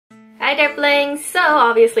Hi Dripplings! So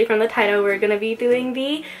obviously from the title we're gonna be doing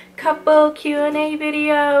the couple Q&A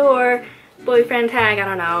video or boyfriend tag, I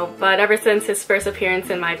don't know. But ever since his first appearance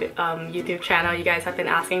in my YouTube channel, you guys have been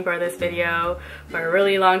asking for this video for a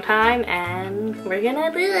really long time and we're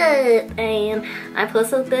gonna do it. And I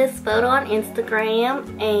posted this photo on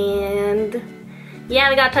Instagram and yeah,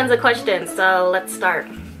 we got tons of questions, so let's start.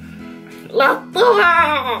 Let's do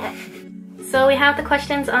it! So we have the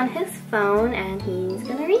questions on his phone and he's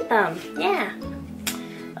gonna read them. Yeah.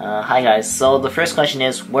 Hi guys, so the first question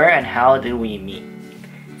is, where and how did we meet?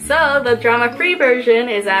 So the drama-free version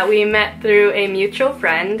is that we met through a mutual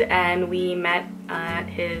friend and we met at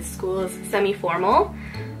his school's semi-formal.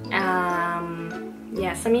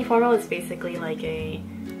 Yeah, semi-formal is basically like a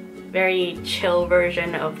very chill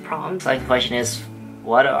version of prom. Second question is,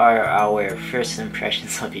 what are our first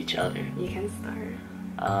impressions of each other? You can start.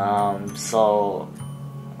 So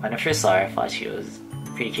when I first saw her, I thought she was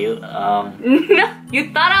pretty cute. No,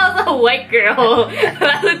 you thought I was a white girl.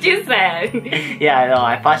 That's what you said. Yeah, I know.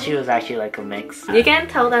 I thought she was actually like a mix. You can't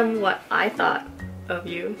tell them what I thought of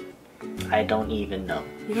you. I don't even know.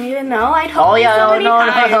 You don't even know? I told you so many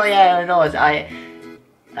times. Yeah, I know.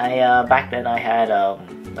 I back then I had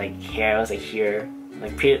like hair. I was like here,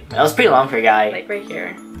 like that was pretty long for a guy. Like right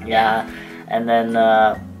here. Yeah, and then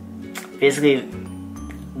basically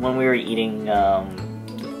when we were eating,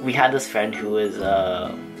 we had this friend who was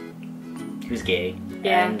gay.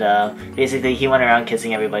 Yeah. And basically he went around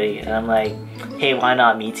kissing everybody, and I'm like, hey, why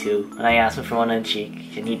not me too? And I asked him for one on the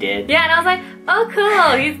cheek, and he did. Yeah, and I was like, oh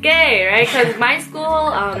cool, he's gay, right? Because my school,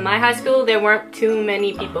 my high school, there weren't too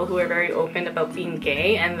many people who were very open about being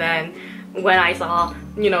gay, and then when I saw,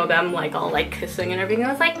 you know, them like all like kissing and everything,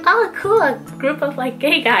 I was like, oh cool, a group of like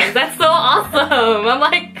gay guys, that's so awesome. I'm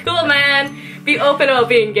like, cool man, be open about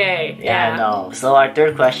being gay. Yeah, no. So our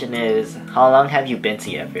third question is, how long have you been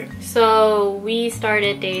together? So we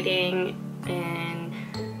started dating in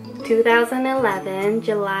 2011,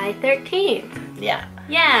 July 13th. Yeah.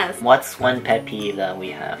 Yes. What's one pet peeve that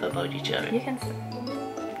we have about each other? You can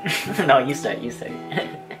start. No, you start.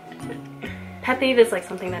 Pet peeve is like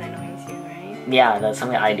something that annoys you, right? Yeah, that's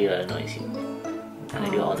something I do that annoys you. And I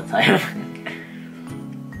do all the time.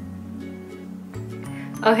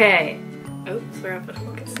 Okay. Oops, we're out of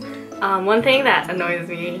focus. One thing that annoys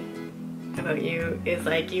me about you is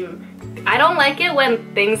like I don't like it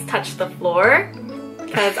when things touch the floor,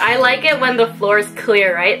 because I like it when the floor is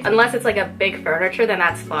clear, right? Unless it's like a big furniture, then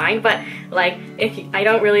that's fine. But like, I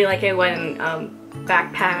don't really like it when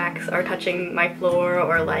backpacks are touching my floor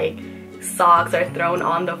or like socks are thrown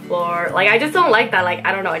on the floor. Like I just don't like that. Like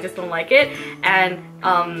I don't know, I just don't like it. And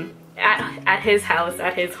at his house,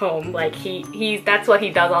 at his home, like that's what he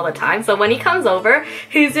does all the time. So when he comes over,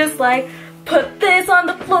 he's just like, put this on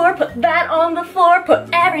the floor, put that on the floor, put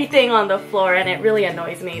everything on the floor, and it really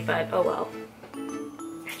annoys me, but oh well.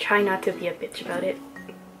 I try not to be a bitch about it.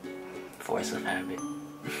 Force of habit.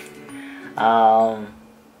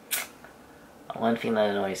 One thing that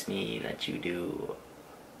annoys me that you do,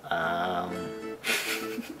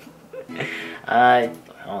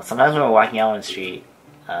 sometimes when we're walking out on the street,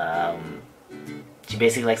 she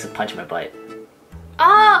basically likes to punch my butt.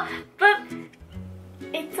 Oh, but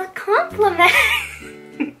it's a compliment.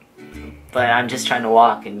 But I'm just trying to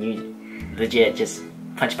walk and you legit just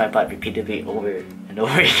punch my butt repeatedly over and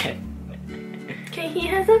over again. Okay, he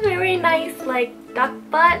has a very nice like duck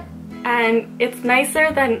butt, and it's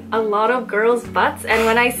nicer than a lot of girls' butts, and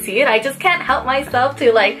when I see it I just can't help myself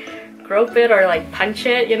to like grope it or like punch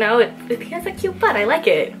it, you know? It has a cute butt, I like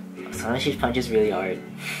it. Sometimes she punches really hard.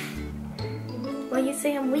 Well, you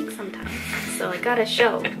say I'm weak sometimes, so I gotta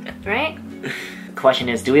show, right? The question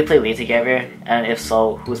is, do we play League together? And if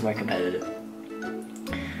so, who's more competitive?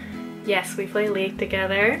 Yes, we play League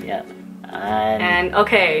together. Yeah. And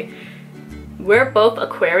okay, we're both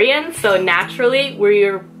Aquarians, so naturally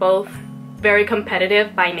we're both very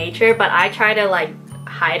competitive by nature, but I try to like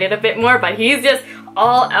hide it a bit more, but he's just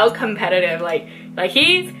all out competitive. Like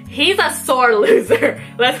he's a sore loser.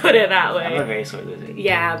 Let's put it that way. I'm a very sore loser.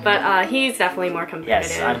 Yeah, but he's definitely more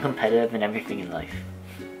competitive. Yes, I'm competitive in everything in life.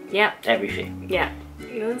 Yeah. Everything. Yeah.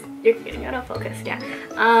 You're getting out of focus. Yeah.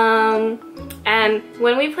 And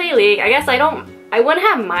when we play League, I guess I wouldn't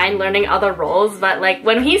have mind learning other roles, but like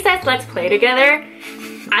when he says let's play together,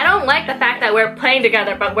 I don't like the fact that we're playing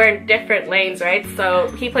together but we're in different lanes, right? So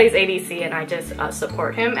he plays ADC and I just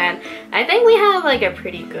support him, and I think we have like a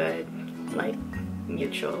pretty good like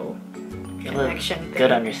mutual connection.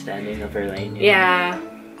 Good understanding of Elaine. Yeah.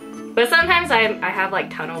 But sometimes I have like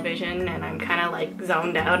tunnel vision and I'm kind of like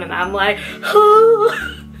zoned out and I'm like, oh.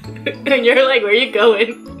 And you're like, where are you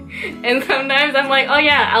going? And sometimes I'm like, oh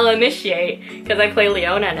yeah, I'll initiate because I play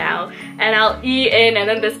Leona now, and I'll E in, and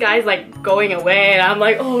then this guy's like going away, and I'm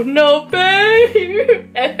like, oh no,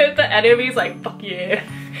 babe! And then the enemy's like, fuck yeah,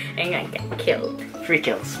 and I get killed. Free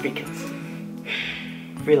kills, free kills.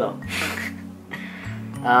 Free low.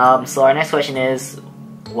 So our next question is,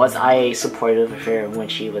 was I supportive of her when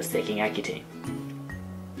she was taking Accutane?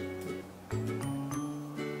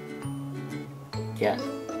 Yeah.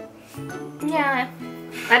 Yeah.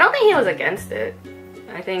 I don't think he was against it.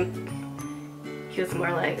 I think he was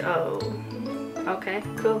more like, oh, okay,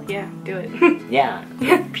 cool, yeah, do it. Yeah.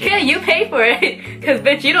 Yeah, you pay for it, because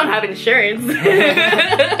bitch, you don't have insurance.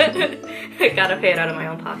 Gotta pay it out of my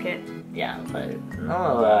own pocket. Yeah, but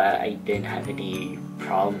no, I didn't have any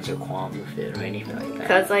problems or qualms with it or anything like that.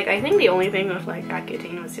 Because, like, I think the only thing with, like,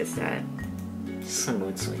 Accutane was just that. Just some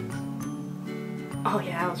mood swings. Oh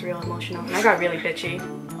yeah, I was real emotional. I got really bitchy.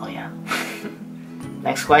 Oh yeah.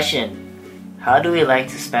 Next question. How do we like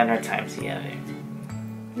to spend our time together?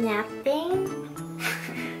 Napping?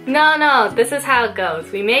 No, this is how it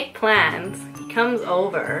goes. We make plans, he comes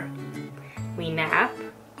over, we nap,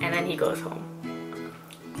 and then he goes home.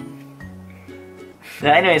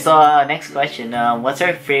 Anyway, so next question. What's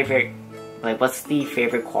our favorite, what's the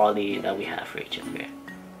favorite quality that we have for each other?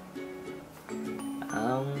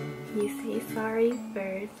 You say sorry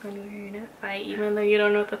first when we're in a fight, even though you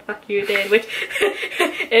don't know what the fuck you did, which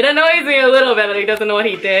it annoys me a little bit that he doesn't know what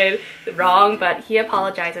he did wrong, but he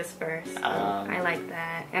apologizes first. So I like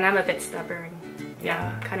that. And I'm a bit stubborn.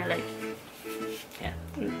 Yeah, kind of like... Yeah.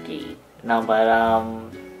 Okay. No, but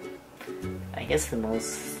I guess my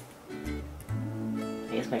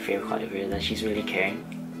favorite quality of her is that she's really caring.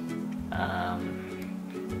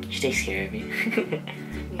 She takes care of me.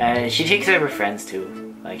 And she takes care of her friends too.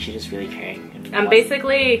 Like, she's just really caring. And I'm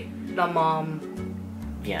basically the mom.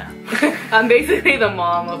 Yeah. I'm basically the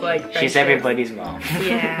mom of, like, friendship. She's everybody's mom.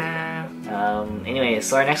 Yeah. Anyway,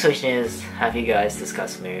 so our next question is, have you guys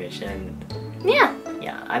discussed marriage? And yeah.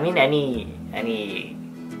 Yeah, I mean, any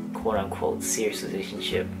quote-unquote serious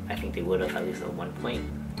relationship, I think they would have at least at one point.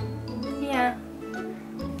 Yeah.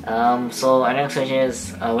 So our next question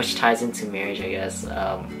is, which ties into marriage, I guess.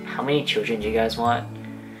 How many children do you guys want?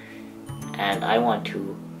 And I want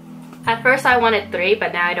 2. At first I wanted 3,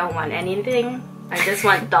 but now I don't want anything. I just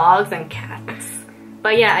want dogs and cats.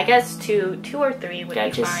 But yeah, I guess 2 or 3 would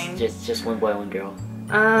be fine. Just one boy, one girl.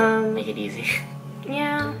 Make it easy.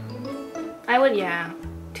 Yeah. I would, yeah.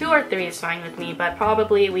 2 or 3 is fine with me, but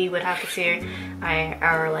probably we would have to see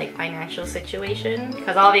our like financial situation,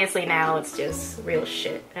 because obviously now it's just real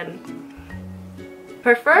shit. And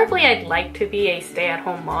preferably I'd like to be a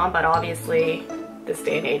stay-at-home mom, but obviously this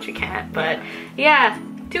day and age we can't. But yeah,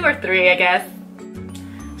 2 or 3, I guess.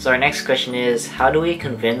 So our next question is, how do we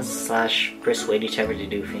convince / persuade each other to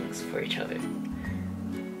do things for each other?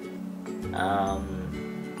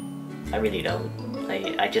 I really don't.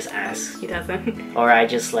 I just ask. He doesn't. Or I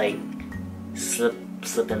just like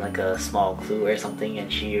slip in like a small clue or something, and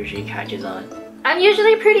she usually catches on. I'm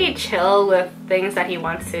usually pretty chill with things that he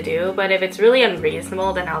wants to do, but if it's really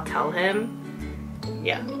unreasonable, then I'll tell him.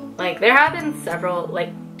 Yeah. Like, there have been several,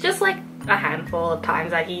 like, just like a handful of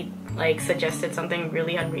times that he like suggested something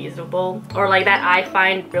really unreasonable, or like that I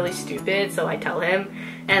find really stupid, so I tell him,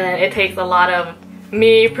 and then it takes a lot of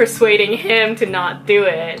me persuading him to not do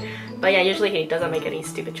it. But yeah, usually he doesn't make any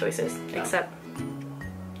stupid choices, except...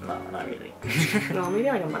 No, not really. No, maybe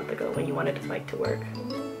like a month ago when you wanted to like to work.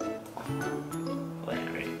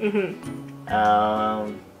 Whatever. Mm-hmm.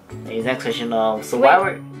 Next question, so why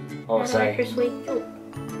were... Oh, How sorry. do I persuade you?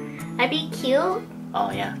 I be cute? Oh,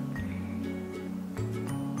 yeah.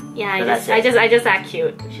 Yeah, So I just act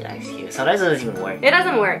cute. She likes you. Sometimes it doesn't even work. It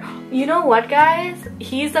doesn't work. You know what, guys?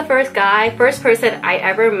 He's the first person I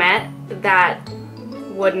ever met that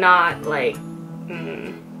would not like,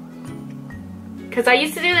 because I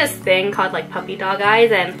used to do this thing called like puppy dog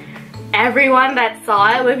eyes, and everyone that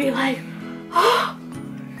saw it would be like, oh,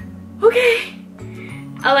 okay.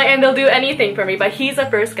 And they'll do anything for me, but he's the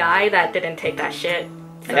first guy that didn't take that shit.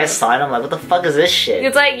 And I saw it, I'm like, what the fuck is this shit?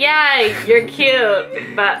 It's like, yeah, you're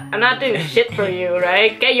cute, but I'm not doing shit for you,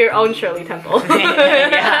 right? Get your own Shirley Temple.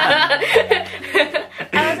 I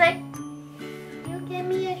was like, you give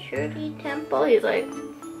me a Shirley Temple? He's like,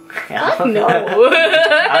 fuck no.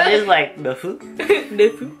 I was just like, the who?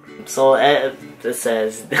 The who? So it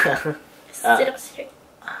says... Sit up straight.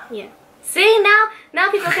 Yeah. See,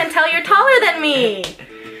 now people can tell you're taller than me.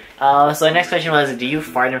 So the next question was, do you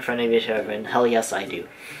fart in front of each other? And hell yes, I do.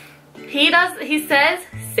 He says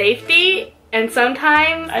safety, and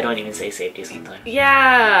sometimes... I don't even say safety sometimes.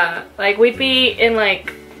 Yeah. Like, we'd be in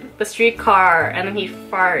like the streetcar and then he'd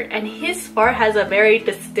fart, and his fart has a very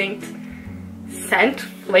distinct scent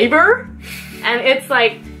flavor, and it's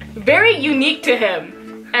like very unique to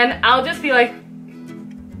him, and I'll just be like,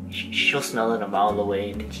 she'll smell it a mile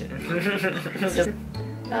away.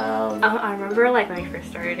 I remember like when we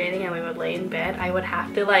first started dating and we would lay in bed, I would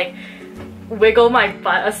have to like wiggle my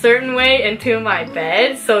butt a certain way into my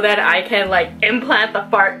bed so that I can like implant the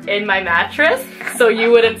fart in my mattress so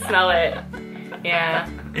you wouldn't smell it. Yeah.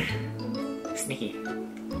 Sneaky.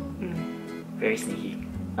 Very sneaky.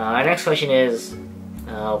 Our next question is,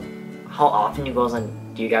 how often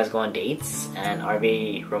do you guys go on dates, and are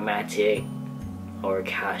they romantic or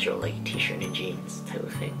casual, like t-shirt and jeans type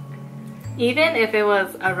of thing? Even if it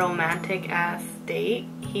was a romantic ass date,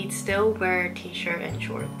 he'd still wear t-shirt and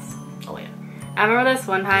shorts. Oh yeah. I remember this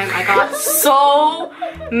one time I got so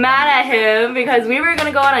mad at him because we were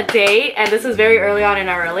gonna go on a date, and this was very early on in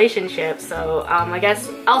our relationship, so I guess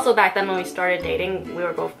also back then when we started dating we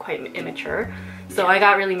were both quite immature, so I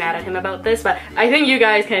got really mad at him about this, but I think you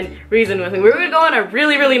guys can reason with me. We were gonna go on a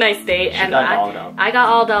really nice date, and I got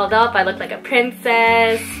all dolled up. I looked like a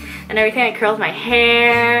princess and everything. I curled my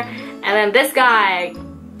hair, and then this guy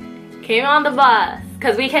came on the bus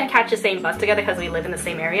because we can catch the same bus together because we live in the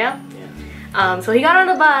same area. So he got on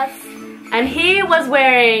the bus, and he was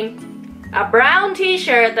wearing a brown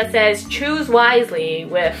t-shirt that says choose wisely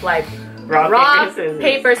with like rock,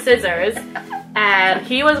 paper, scissors. And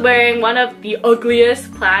he was wearing one of the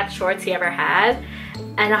ugliest plaid shorts he ever had,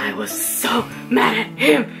 and I was so mad at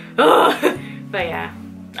him. But yeah,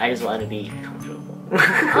 I just want to be comfortable.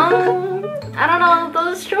 I don't know,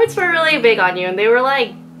 those shorts were really big on you, and they were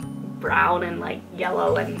like brown and like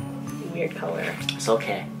yellow and weird color. It's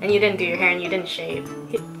okay. And you didn't do your hair and you didn't shave.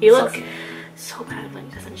 He looks so bad when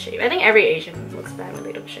he doesn't shave. I think every Asian looks bad when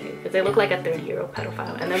they don't shave because they look like a 30-year-old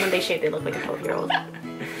pedophile, and then when they shave they look like a 12-year-old.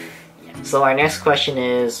 Yeah. So our next question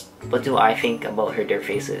is, what do I think about her dirt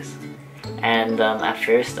faces? And at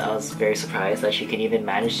first I was very surprised that she could even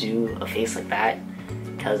manage to do a face like that,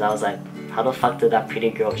 because I was like, how the fuck did that pretty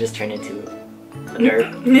girl just turn into a dirt?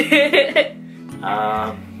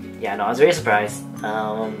 Yeah, no, I was very surprised.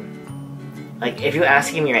 Like, if you're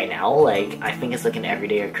asking me right now, like, I think it's like an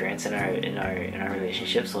everyday occurrence in our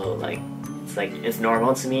relationship. So like it's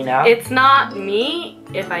normal to me now. It's not me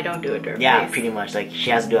if I don't do a dirt face. Yeah, pretty much. Like,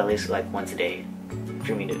 she has to do at least like once a day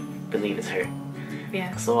for me to believe it's her.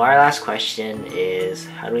 Yeah. So our last question is,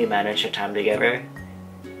 how do we manage our time together?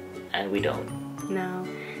 And we don't. No,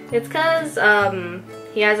 it's because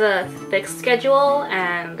he has a fixed schedule,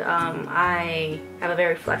 and I have a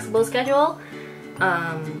very flexible schedule.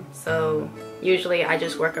 So usually I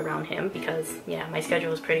just work around him because, yeah, my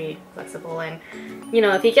schedule is pretty flexible, and you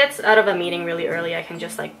know, if he gets out of a meeting really early, I can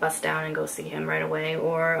just like bust down and go see him right away,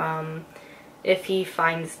 or if he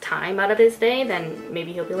finds time out of his day, then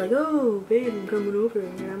maybe he'll be like, oh babe, I'm coming over,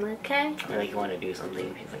 and I'm like, okay. Or like, you want to do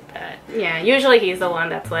something, things like that. Yeah, usually he's the one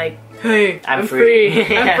that's like, hey, I'm free.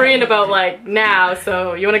 I'm free in about like now,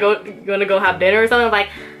 so you wanna go have dinner or something? I'm like,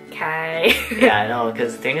 okay. Yeah, I know,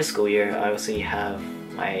 because during the school year, I obviously have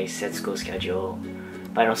my set school schedule,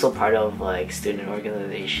 but I'm also part of like student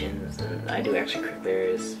organizations, and I do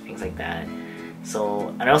extracurriculars, things like that. So,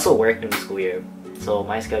 and I also work in the school year, so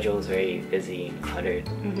my schedule is very busy and cluttered.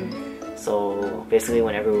 So basically,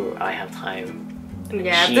 whenever I have time,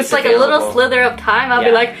 yeah, just like available. A little slither of time, I'll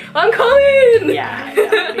be like, I'm coming. Yeah,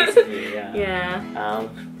 basically, yeah. Yeah.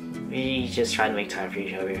 We just try to make time for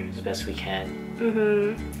each other as best we can.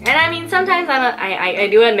 And I mean, sometimes I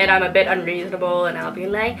do admit I'm a bit unreasonable, and I'll be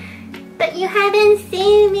like, but you haven't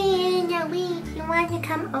seen me in a week. You want to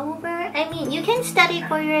come over? I mean, you can study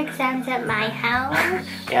for your exams at my house.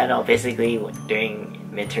 Yeah, no, basically during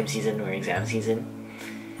midterm season or exam season,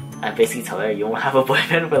 I basically tell her you won't have a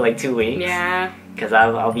boyfriend for like 2 weeks. Yeah. Because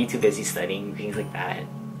I'll be too busy studying, things like that.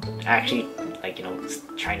 Actually, like, you know,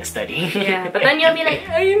 trying to study. Yeah, but then you'll be like,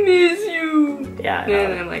 I miss you. Yeah,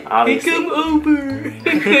 and I'm like, obviously. Hey, come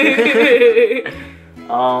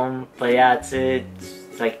over. But yeah, it's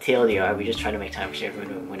like TLDR. We just try to make time for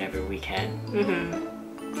everyone whenever we can.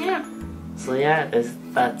 Yeah. So yeah,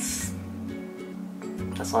 that's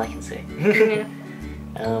all I can say.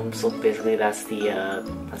 So basically that's the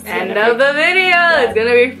end of the video. Yeah. It's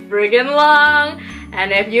gonna be friggin' long,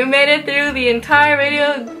 and if you made it through the entire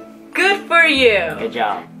video, good for you. Good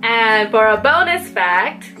job. And for a bonus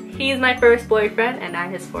fact, he's my first boyfriend and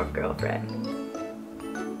I'm his 4th girlfriend.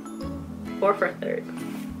 4th or 3rd?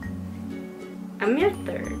 I'm your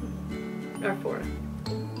 3rd or 4th.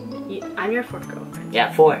 I'm your 4th girlfriend.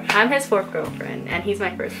 Yeah, 4th. I'm his 4th girlfriend and he's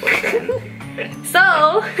my first boyfriend.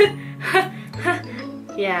 So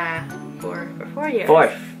yeah, for 4 years.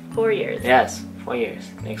 4th. 4 years. Yes, 4 years.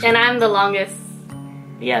 Next And week. I'm the longest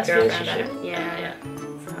Yes, girlfriend relationship. yeah.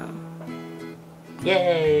 So.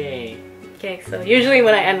 Yay! Okay, so usually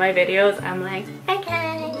when I end my videos, I'm like,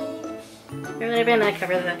 okay. Or whatever, and I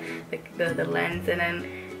cover the lens, and then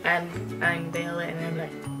I unveil it, and then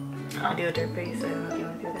like I do a dirt face. I don't know if you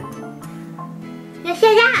want to do that.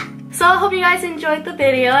 Yeah. So I hope you guys enjoyed the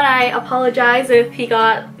video, and I apologize if he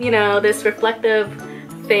got, you know, this reflective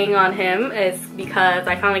thing on him. Is because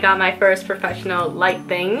I finally got my first professional light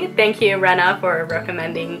thing. Thank you, Rena, for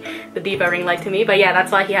recommending the Diva ring light to me. But yeah,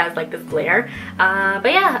 that's why he has like this glare.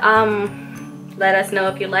 But yeah, let us know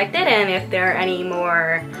if you liked it, and if there are any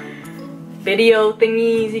more video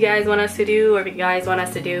thingies you guys want us to do, or if you guys want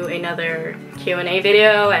us to do another Q&A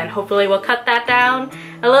video, and hopefully we'll cut that down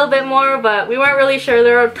a little bit more, but we weren't really sure.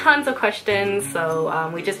 There are tons of questions, so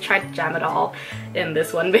we just tried to jam it all in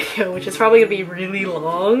this one video, which is probably gonna be really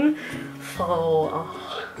long. So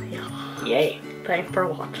yeah, Yay! thanks for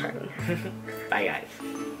watching. Bye, guys.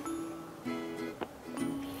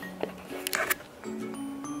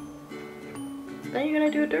 Now you're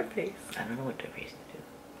gonna do a dirt face. I don't know what dirt face to do.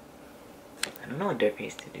 I don't know what dirt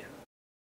face to do.